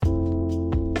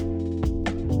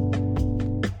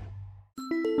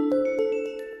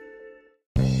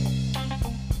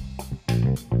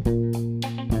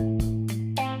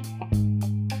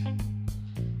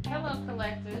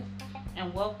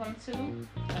into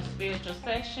a spiritual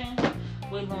session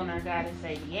with Lunar Goddess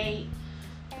 88.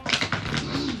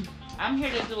 I'm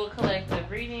here to do a collective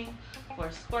reading for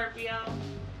Scorpio.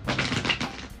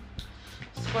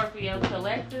 Scorpio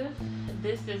Collective.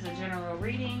 This is a general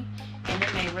reading and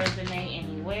it may resonate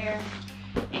anywhere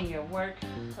in your work,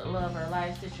 love, or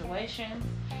life situations.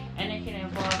 And it can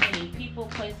involve any people,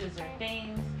 places, or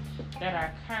things that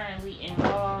are currently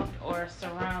involved or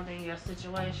surrounding your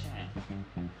situation.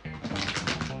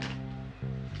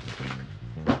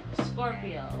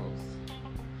 Scorpios.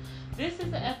 This is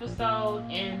an episode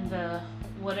in the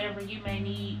Whatever You May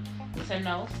Need to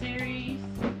Know series.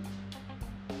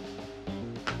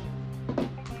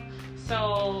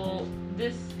 So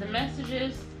the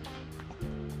messages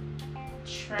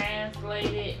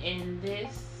translated in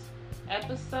this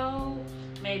episode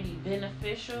may be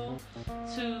beneficial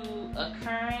to a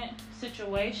current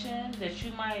situation that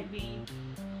you might be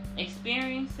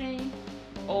experiencing,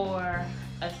 or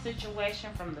a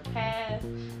situation from the past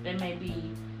that may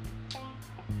be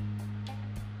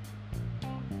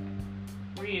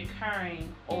reoccurring,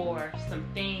 or some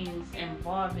things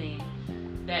involving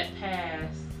that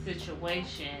past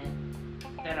situation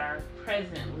that are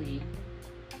presently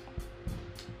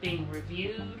being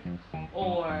reviewed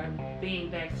or bringing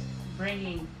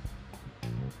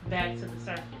back to the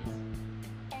surface.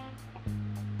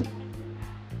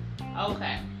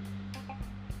 Okay.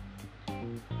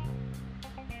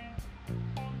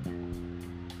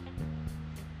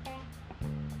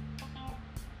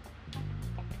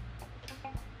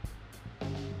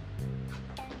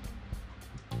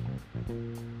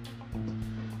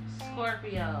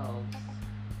 Scorpios.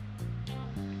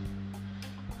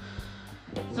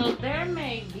 So there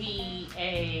may be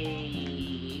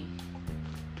a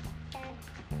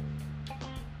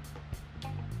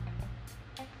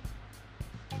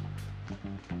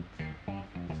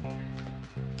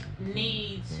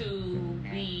need to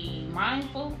be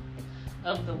mindful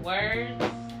of the words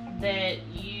that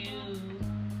you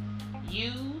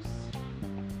use,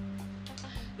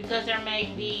 because there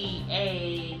may be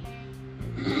a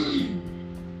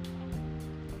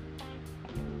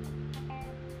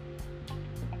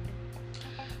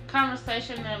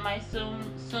conversation that might soon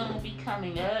be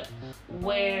coming up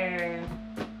where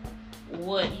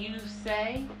what you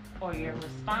say or your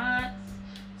response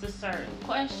to certain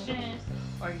questions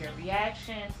or your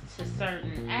reactions to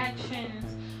certain actions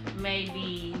may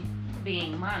be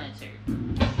being monitored.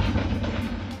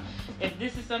 If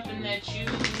this is something that you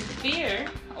fear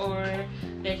or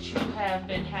that you have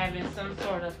been having some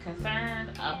sort of concern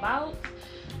about,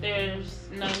 there's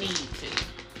no need to.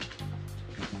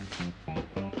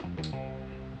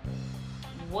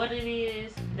 What it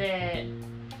is that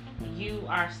you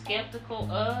are skeptical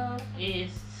of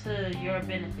is to your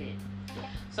benefit.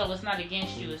 So it's not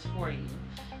against you, it's for you.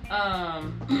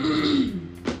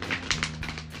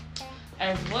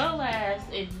 As well as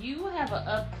if you have an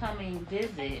upcoming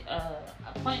visit,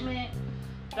 appointment,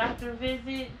 doctor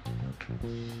visit,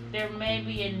 there may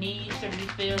be a need to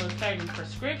refill a certain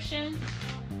prescription.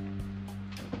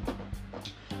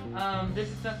 This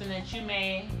is something that you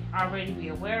may already be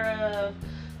aware of,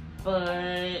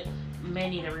 but may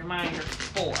need a reminder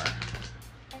for.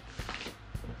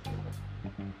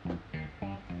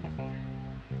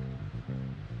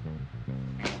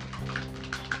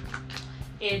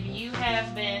 If you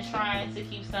have been trying to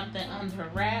keep something under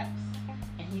wraps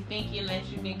and you thinking that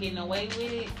you've been getting away with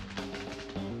it,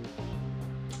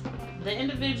 the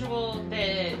individual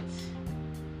that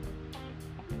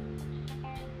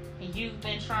you've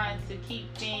been trying to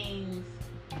keep things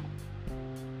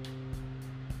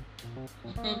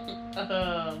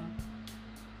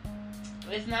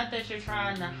it's not that you're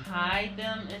trying to hide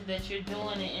them, it's that you're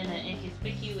doing it in an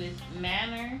inconspicuous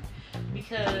manner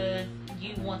because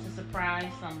you want to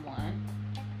surprise someone.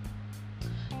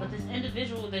 But this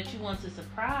individual that you want to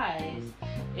surprise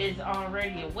is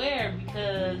already aware,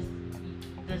 because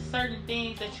the certain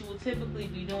things that you will typically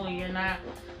be doing, you're not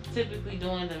typically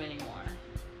doing them anymore.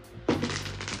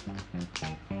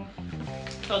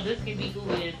 So this could be who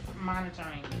is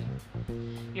monitoring you.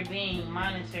 You're being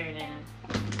monitored, and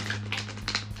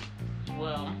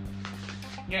well,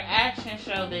 your actions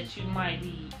show that you might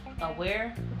be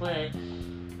aware, but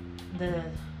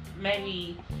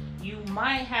maybe you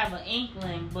might have an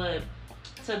inkling, but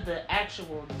to the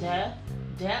actual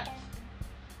depth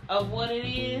of what it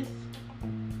is,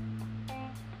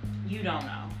 you don't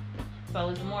know. So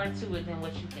it's more to it than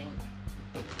what you think.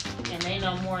 And they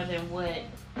know more than what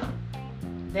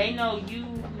they know. You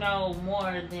know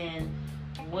more than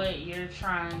what you're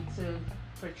trying to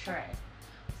portray.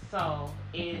 So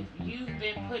if you've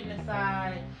been putting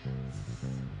aside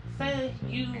say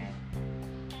you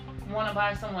want to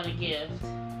buy someone a gift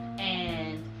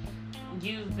and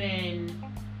you've been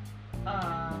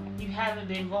you haven't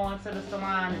been going to the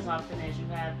salon as often as you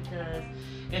have, because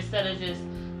instead of just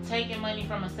taking money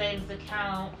from a savings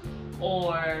account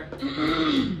or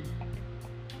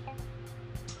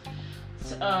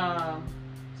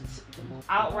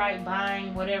outright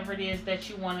buying whatever it is that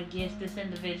you want to gift this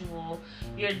individual,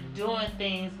 you're doing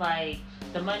things like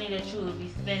the money that you would be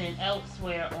spending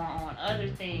elsewhere or on other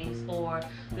things, or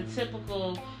the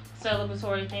typical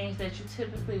celebratory things that you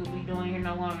typically would be doing, you're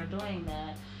no longer doing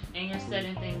that, and you're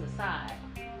setting things aside.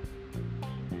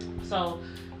 So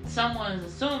someone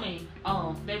is assuming,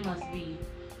 oh, they must be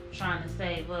trying to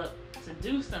save up to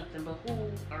do something, but who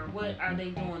or what are they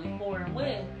doing it for and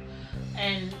with?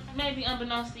 And maybe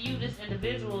unbeknownst to you, this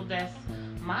individual that's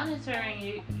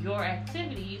monitoring your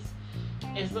activities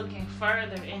is looking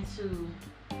further into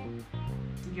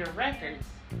your records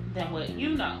than what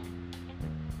you know.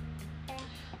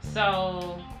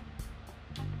 So,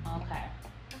 okay.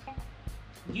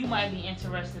 You might be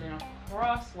interested in a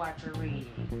cross-watcher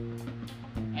reading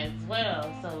as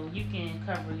well, so you can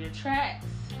cover your tracks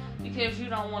because you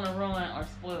don't want to ruin or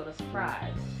spoil the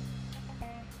surprise.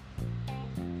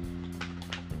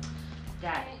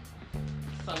 Got it.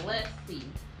 So let's see.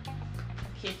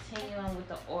 Continue on with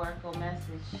the oracle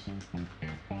message.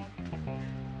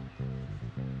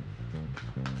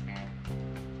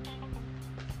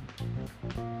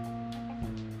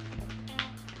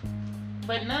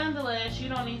 But nonetheless, you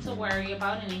don't need to worry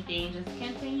about anything. Just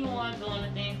continue on doing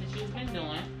the things that you've been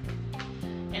doing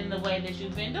in the way that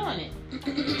you've been doing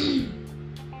it.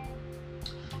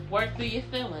 Work through your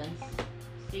feelings.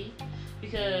 See?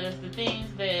 Because the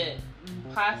things that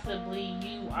possibly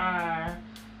you are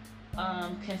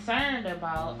concerned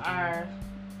about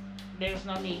there's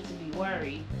no need to be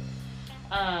worried.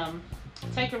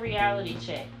 Take a reality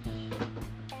check.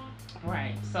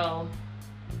 Right. So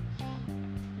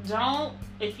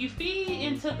if you feed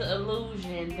into the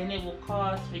illusion, then it will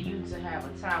cause for you to have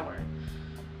a tower.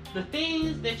 The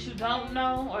things that you don't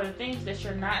know, or the things that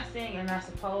you're not seeing, you're not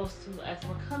supposed to. As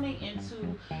we're coming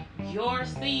into your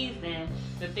season,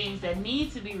 the things that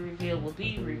need to be revealed will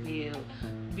be revealed,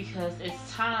 because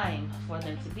it's time for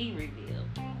them to be revealed.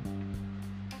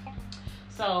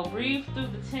 So breathe through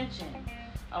the tension.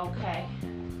 Okay.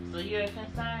 So your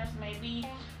concerns may be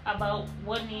about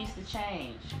what needs to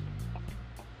change.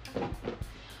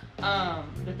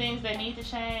 The things that need to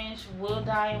change will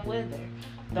die and wither.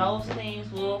 Those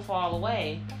things will fall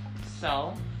away.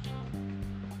 So,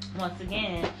 once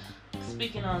again,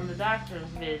 speaking on the doctor's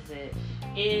visit,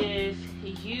 if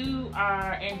you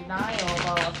are in denial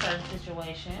about a certain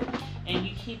situation and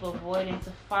you keep avoiding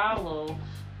to follow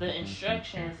the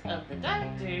instructions of the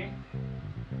doctor,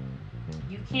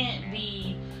 you can't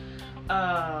be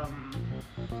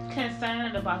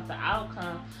concerned about the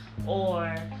outcome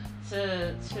or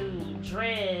to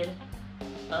dread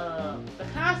the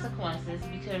consequences,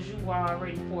 because you were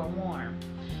already forewarned.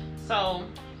 So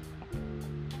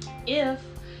if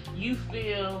you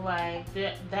feel like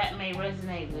that may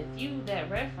resonate with you, that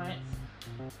reference,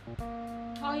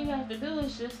 all you have to do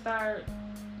is just start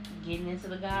getting into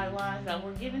the guidelines that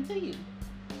were given to you.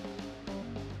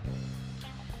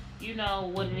 You know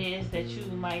what it is that you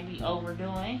might be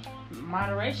overdoing.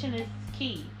 Moderation is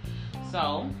key.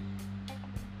 So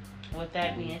with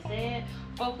that being said,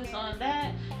 focus on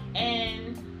that,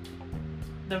 and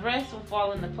the rest will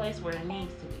fall into place where it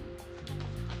needs to be.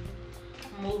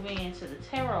 Moving into the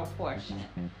tarot portion.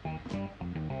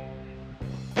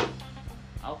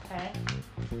 Okay.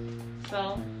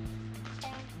 So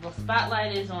the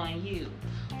spotlight is on you,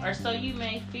 or so you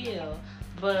may feel,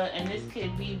 and this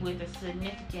could be with a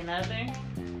significant other.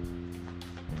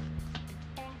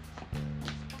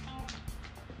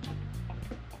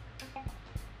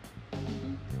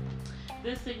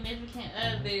 The significant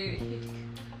other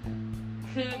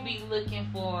could be looking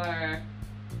for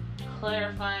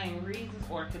clarifying reasons,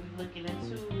 or could be looking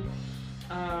into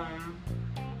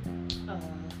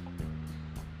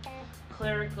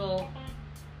clerical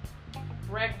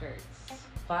records,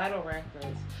 vital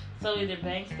records. So either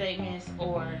bank statements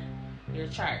or your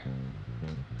chart.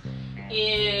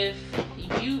 If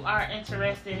you are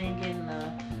interested in getting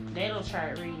a natal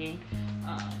chart reading,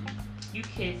 you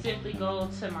can simply go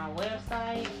to my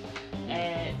website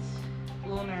at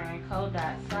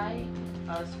lunarandco.site,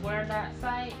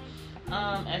 square.site,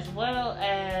 as well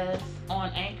as on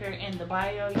Anchor in the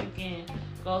bio. You can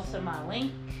go to my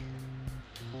link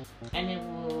and it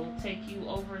will take you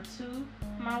over to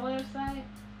my website.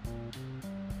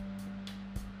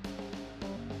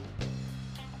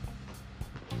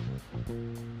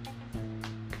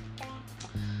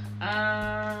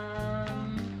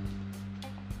 Um,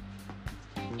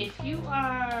 if you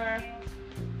are,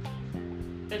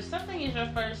 if something is your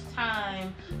first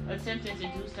time attempting to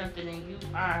do something and you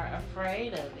are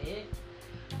afraid of it,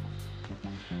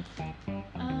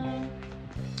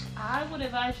 I would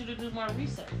advise you to do more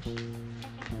research.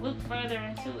 Look further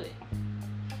into it.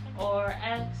 Or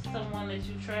ask someone that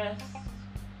you trust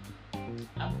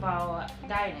about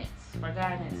guidance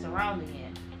surrounding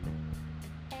it.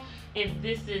 If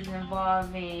this is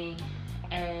involving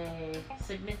a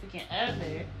significant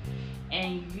other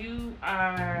and you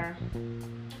are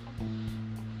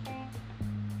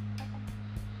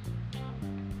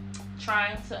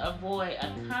trying to avoid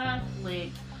a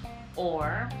conflict,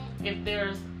 or if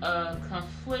there's a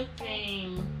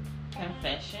conflicting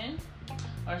confession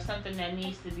or something that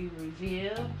needs to be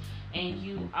revealed and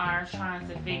you are trying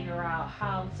to figure out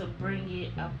how to bring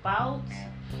it about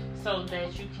so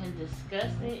that you can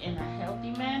discuss it in a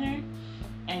healthy manner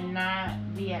and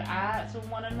not be at odds with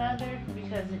one another,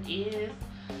 because it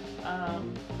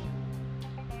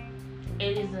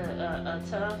is a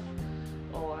tough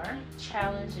or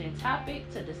challenging topic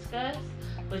to discuss,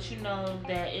 but you know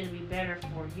that it'll be better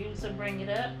for you to bring it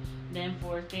up than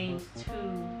for things to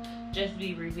just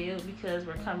be revealed, because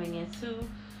we're coming into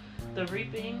the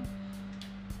reaping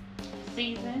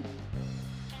season.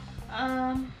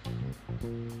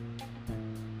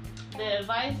 The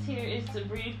advice here is to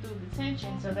breathe through the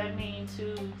tension. So that means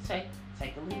to take a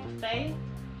leap of faith.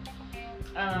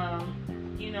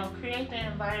 Create the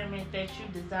environment that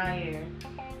you desire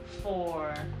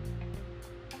for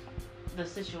the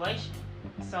situation.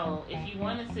 So if you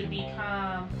want it to be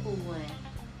calm, cool,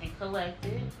 and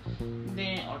collected,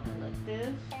 then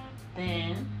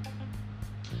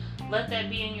let that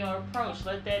be in your approach.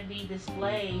 Let that be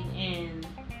displayed in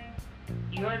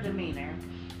your demeanor,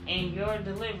 in your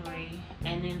delivery,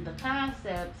 and in the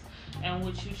concepts in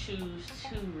which you choose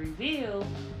to reveal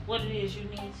what it is you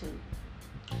need to.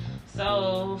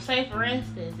 So, say for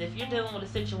instance, if you're dealing with a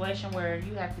situation where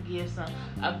you have to give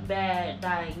a bad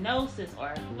diagnosis,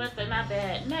 or let's say not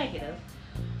bad, negative,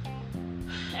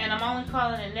 and I'm only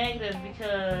calling it negative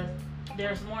because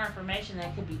there's more information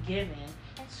that could be given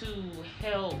to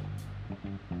help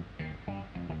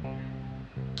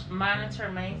monitor,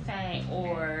 maintain,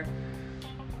 or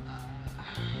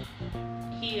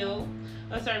heal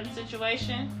a certain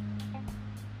situation.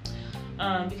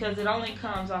 Because it only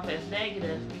comes off as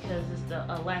negative because it's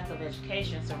a lack of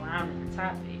education surrounding the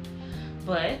topic.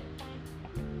 But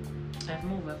as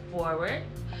moving forward,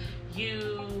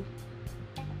 you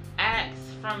act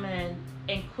from an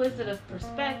inquisitive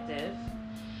perspective,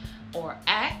 or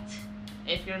act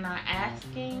if you're not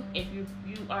asking. If you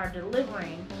are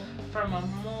delivering from a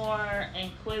more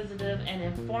inquisitive and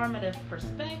informative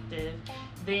perspective,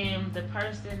 then the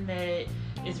person that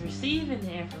is receiving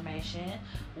the information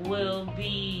will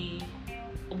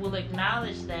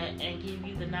acknowledge that and give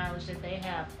you the knowledge that they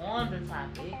have on the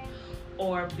topic,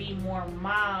 or be more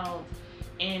mild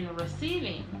in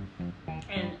receiving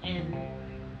and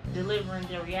delivering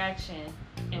their reaction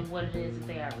and what it is that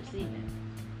they are receiving.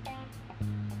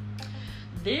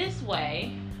 This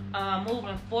way,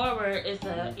 moving forward, is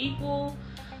an equal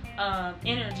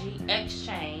energy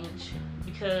exchange,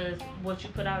 because what you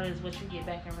put out is what you get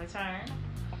back in return.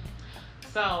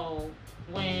 So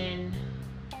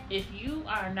if you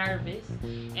are nervous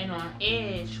and on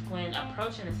edge when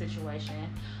approaching a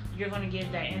situation, you're going to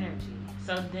give that energy.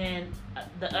 So then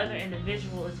the other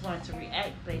individual is going to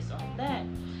react based on that.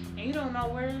 And you don't know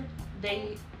where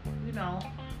they,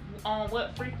 on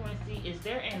what frequency is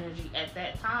their energy at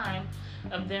that time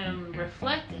of them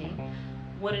reflecting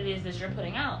what it is that you're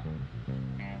putting out.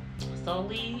 So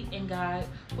lead and guide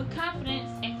with confidence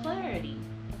and clarity.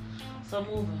 So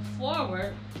moving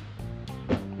forward,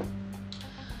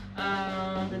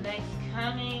 the next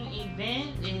coming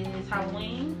event is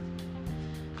Halloween.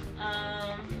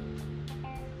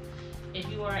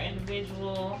 If you are an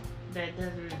individual that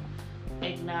doesn't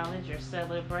acknowledge or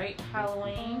celebrate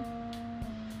Halloween,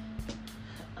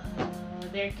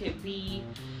 there could be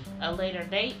a later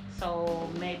date, so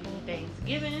maybe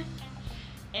Thanksgiving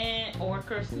or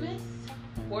Christmas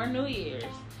or New Year's,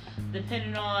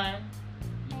 depending on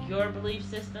your belief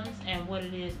systems and what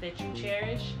it is that you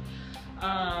cherish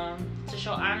to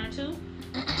show honor to.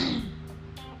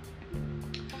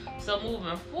 So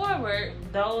moving forward,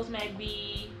 those may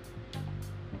be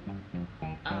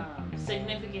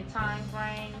significant time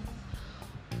frames,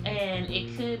 and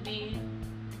it could be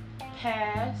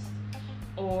past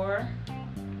or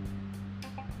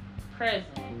present.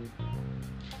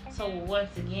 So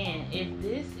once again, if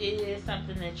this is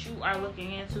something that you are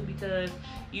looking into because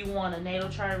you want a natal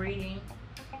chart reading,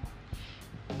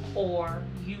 or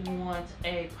you want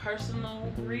a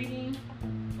personal reading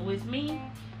with me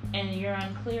and you're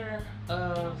unclear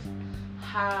of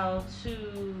how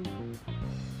to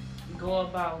go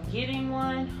about getting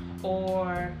one,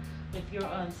 or if you're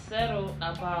unsettled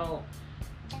about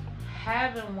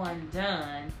having one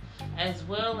done, as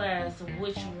well as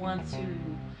which one to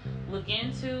look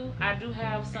into, I do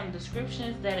have some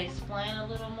descriptions that explain a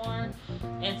little more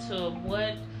into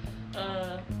what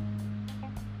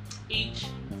each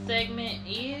segment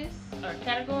is or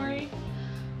category.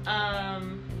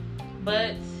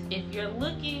 But if you're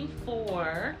looking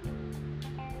for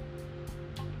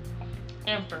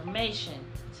information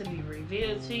to be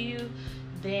revealed to you,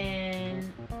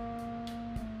 then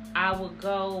I would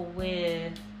go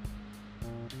with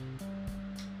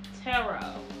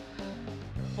tarot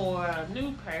for a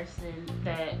new person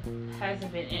that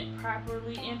hasn't been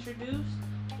properly introduced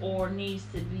or needs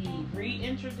to be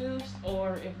reintroduced,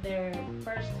 or if they're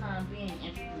first time being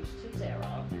introduced to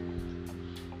tarot.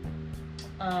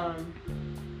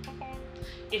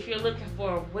 If you're looking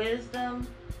for wisdom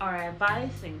or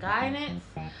advice and guidance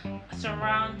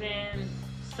surrounding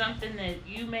something that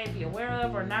you may be aware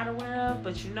of or not aware of,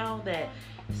 but you know that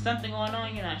something going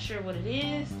on, you're not sure what it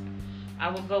is, I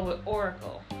would go with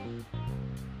Oracle.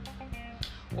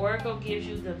 Oracle gives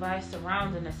you the advice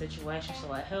surrounding the situation,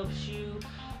 so it helps you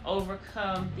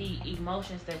overcome the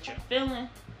emotions that you're feeling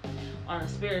on a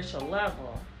spiritual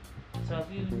level. So if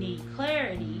you need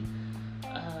clarity,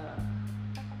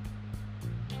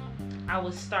 I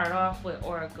would start off with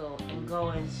Oracle and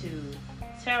go into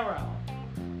Tarot,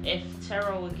 if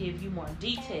Tarot will give you more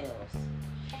details.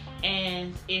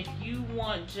 And if you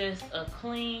want just a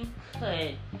clean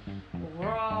cut,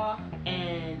 raw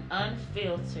and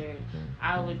unfiltered,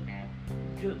 I would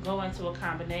go into a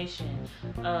combination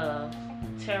of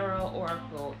Tarot,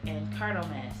 Oracle, and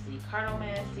Cartomancy.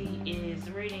 Cartomancy is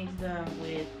readings done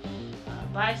with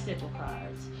bicycle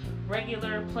cards,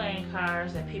 regular playing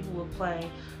cards that people would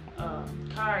play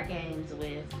card games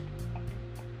with.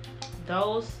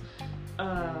 Those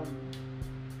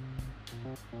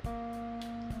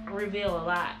reveal a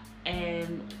lot,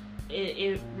 and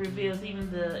it reveals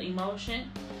even the emotion,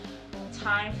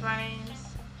 time frames.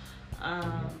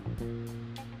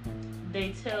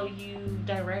 They tell you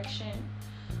direction,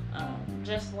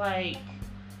 just like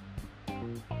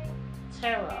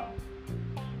tarot.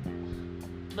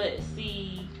 But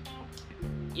see,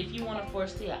 if you want to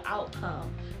foresee an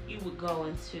outcome, you would go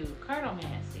into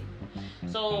cartomancy.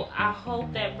 So I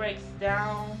hope that breaks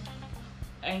down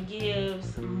and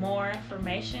gives more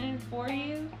information for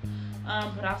you.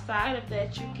 But outside of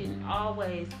that, you can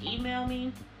always email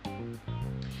me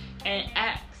and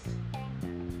ask,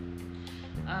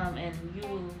 and you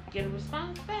will get a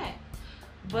response back.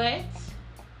 But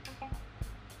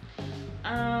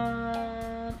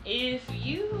if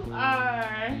you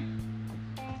are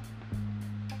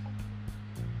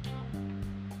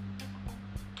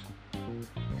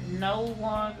no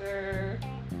longer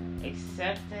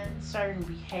accepting certain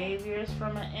behaviors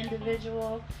from an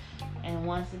individual, and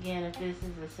once again, if this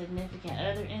is a significant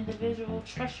other individual,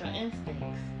 trust your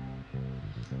instincts.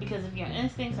 Because if your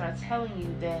instincts are telling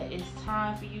you that it's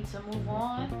time for you to move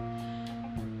on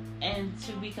and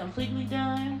to be completely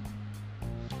done,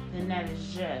 then that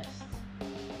is just.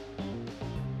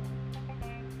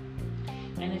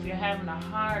 And if you're having a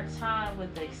hard time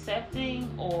with accepting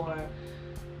or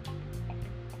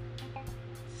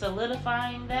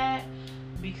solidifying that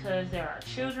because there are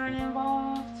children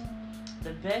involved,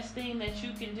 the best thing that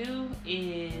you can do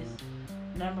is,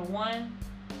 number one,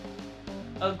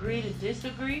 agree to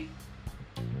disagree.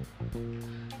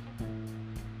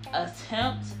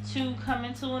 Attempt to come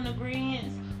into an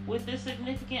agreement with the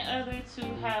significant other to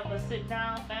have a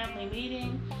sit-down family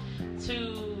meeting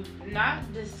to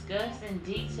not discuss in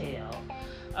detail,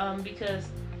 because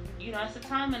you know, it's a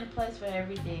time and a place for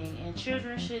everything, and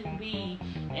children shouldn't be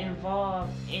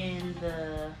involved in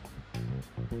the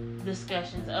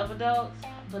discussions of adults.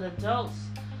 But adults,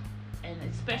 and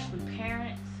especially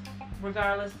parents,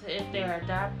 regardless if they're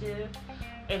adoptive,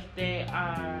 if they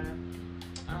are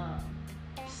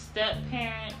step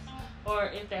parents, or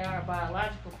if they are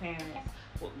biological parents,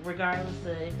 regardless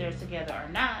of if they're together or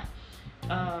not,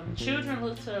 children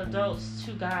look to adults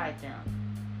to guide them,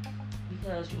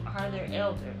 because you are their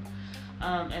elder,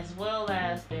 as well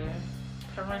as their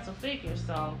parental figure.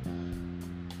 So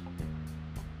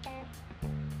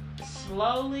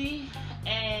slowly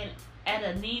and at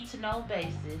a need-to-know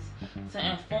basis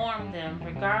to inform them,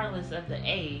 regardless of the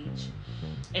age,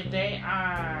 if they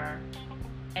are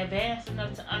advanced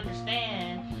enough to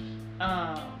understand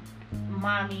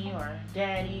mommy or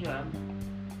daddy or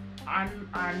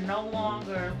are no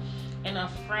longer in a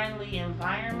friendly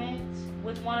environment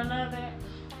with one another,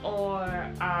 or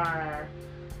are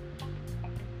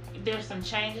there's some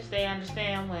changes. They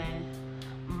understand when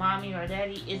mommy or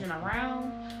daddy isn't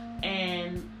around,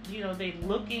 and they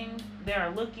are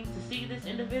looking to see this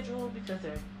individual because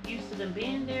they're used to them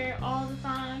being there all the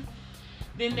time.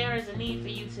 Then there is a need for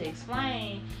you to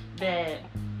explain that,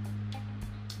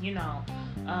 you know,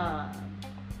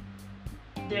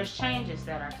 there's changes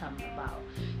that are coming about,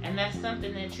 and that's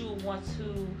something that you want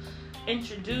to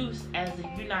introduce as a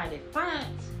united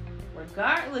front,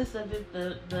 regardless of if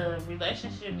the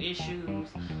relationship issues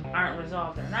aren't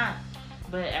resolved or not.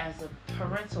 But as a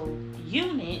parental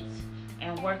unit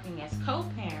and working as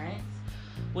co-parents,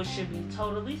 which should be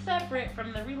totally separate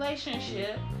from the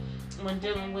relationship when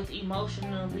dealing with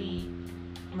emotionally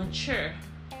mature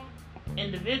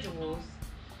individuals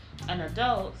and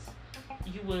adults,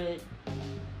 you would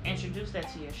introduce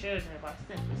that to your children by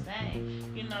simply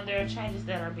saying, there are changes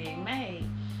that are being made.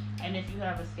 And if you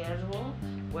have a schedule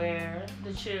where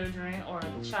the children or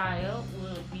the child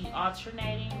will be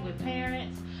alternating with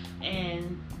parents,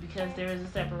 and because there is a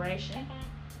separation,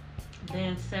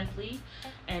 then simply,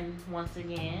 and once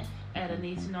again, at a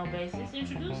need-to-know basis,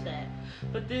 introduce that.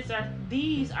 But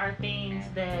these are things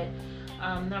that,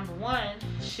 number one,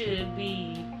 should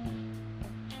be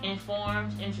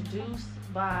informed, introduced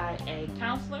by a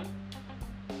counselor.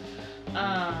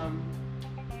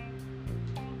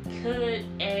 Could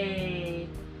a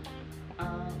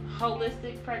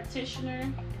holistic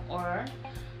practitioner or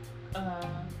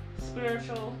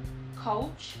spiritual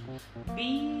coach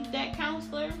be that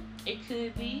counselor? It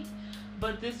could be,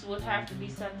 but this would have to be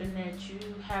something that you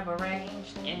have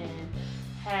arranged and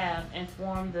have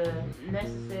informed the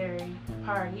necessary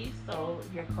parties, so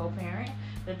your co-parent,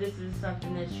 that this is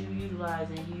something that you utilize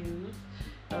and use,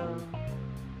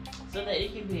 so that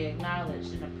it can be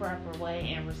acknowledged in a proper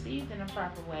way and received in a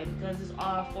proper way, because it's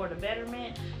all for the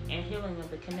betterment and healing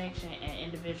of the connection and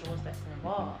individuals that's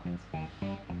involved.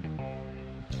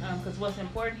 Because what's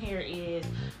important here is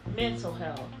mental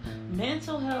health.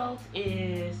 Mental health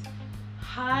is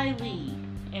highly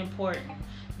important,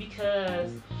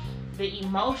 because the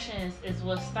emotions is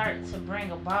what start to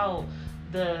bring about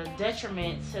the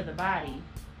detriment to the body.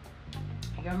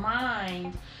 Your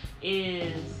mind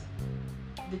is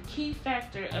the key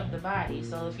factor of the body.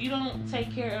 So if you don't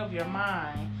take care of your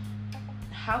mind,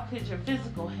 how could your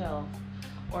physical health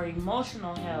or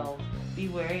emotional health be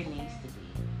where it needs to be?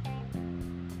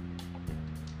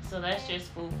 So that's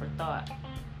just food for thought.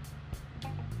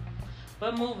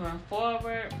 But moving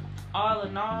forward, all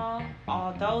in all,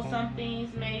 although some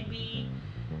things may be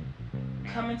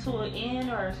coming to an end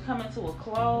or coming to a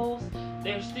close,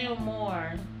 there's still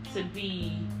more to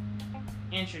be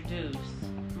introduced,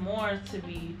 more to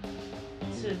be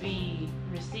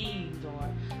received, or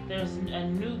there's a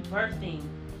new birthing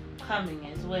coming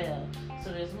as well.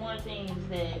 So there's more things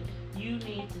that you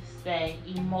need to stay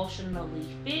emotionally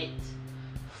fit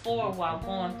for while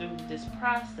going through this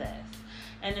process.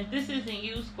 And if this isn't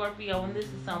you, Scorpio, and this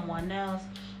is someone else,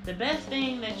 the best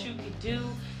thing that you could do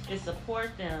is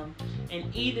support them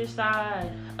in either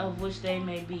side of which they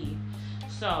may be.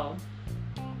 So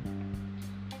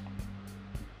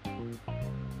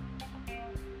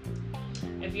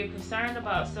if you're concerned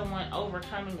about someone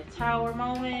overcoming a tower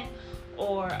moment,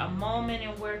 or a moment in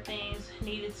where things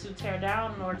needed to tear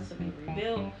down in order to be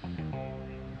rebuilt,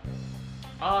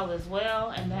 all is well,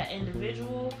 and that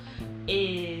individual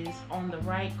is on the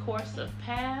right course of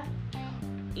path,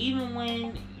 even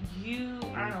when you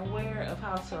aren't aware of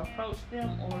how to approach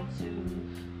them or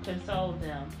to console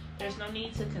them. There's no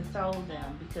need to console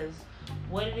them, because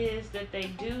what it is that they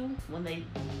do when they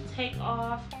take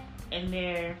off and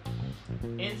they're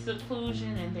in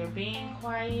seclusion and they're being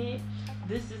quiet,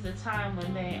 this is the time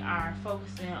when they are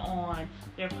focusing on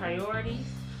their priorities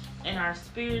and are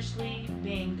spiritually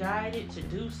being guided to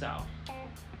do so.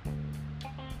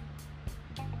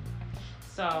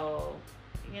 So,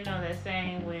 that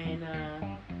saying, when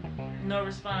no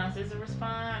response is a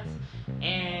response,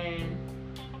 and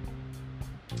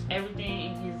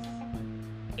everything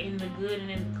is in the good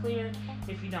and in the clear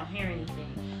if you don't hear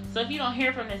anything. So if you don't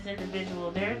hear from this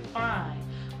individual, they're fine.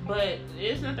 But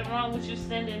there's nothing wrong with you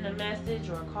sending a message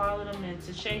or calling them and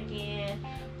to check in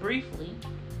briefly.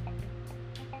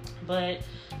 But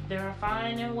they're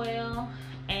fine and well,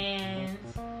 and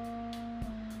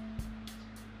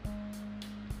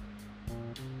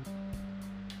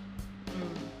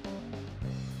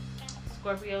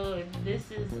Scorpio, if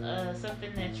this is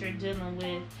something that you're dealing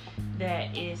with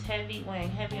that is weighing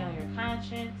heavy on your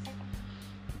conscience,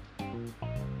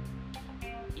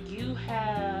 you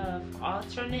have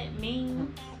alternate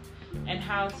means and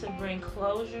how to bring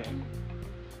closure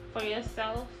for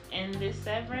yourself in this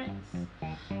severance.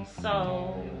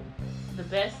 So the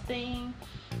best thing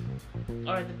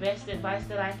or the best advice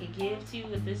that I could give to you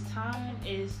at this time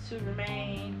is to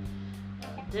remain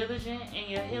diligent in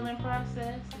your healing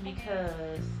process,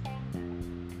 because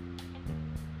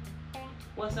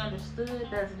what's understood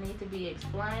doesn't need to be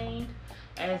explained,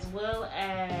 as well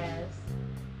as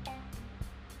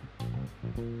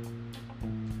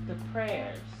the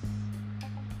prayers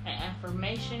and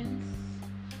affirmations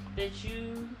that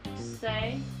you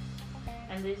say,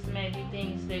 and this may be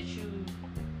things that you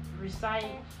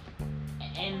recite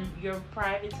in your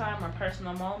private time or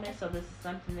personal moments. So this is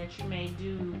something that you may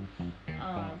do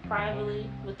privately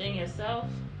within yourself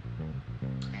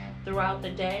throughout the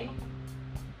day.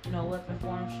 No weapon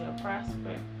formed shall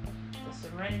prosper. The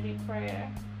Serenity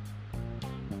Prayer.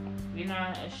 If you're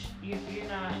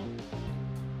not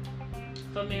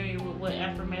familiar with what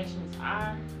affirmations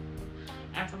are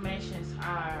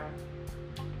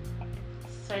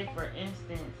say for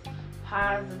instance,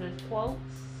 positive quotes,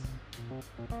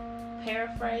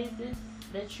 paraphrases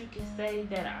that you can say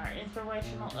that are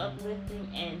inspirational, uplifting,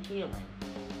 and healing.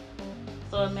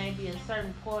 So it may be a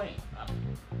certain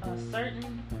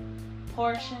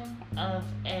portion of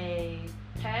a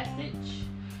passage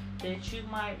that you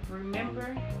might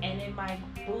remember, and it might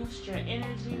boost your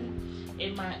energy,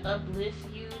 it might uplift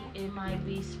you, it might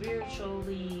be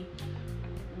spiritually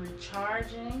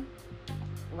recharging.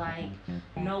 Like,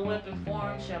 no weapon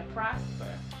formed shall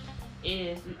prosper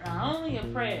is not only a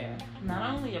prayer, not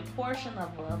only a portion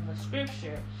of a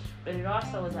scripture, but it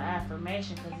also is an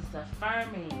affirmation, because it's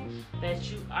affirming that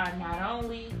you are not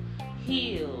only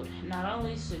healed, not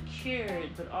only secured,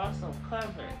 but also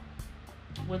covered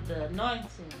with the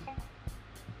anointing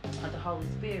of the Holy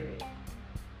Spirit.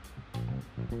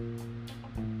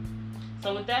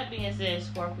 So with that being said,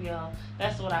 Scorpio,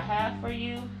 that's what I have for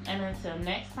you. And until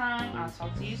next time, I'll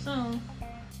talk to you soon.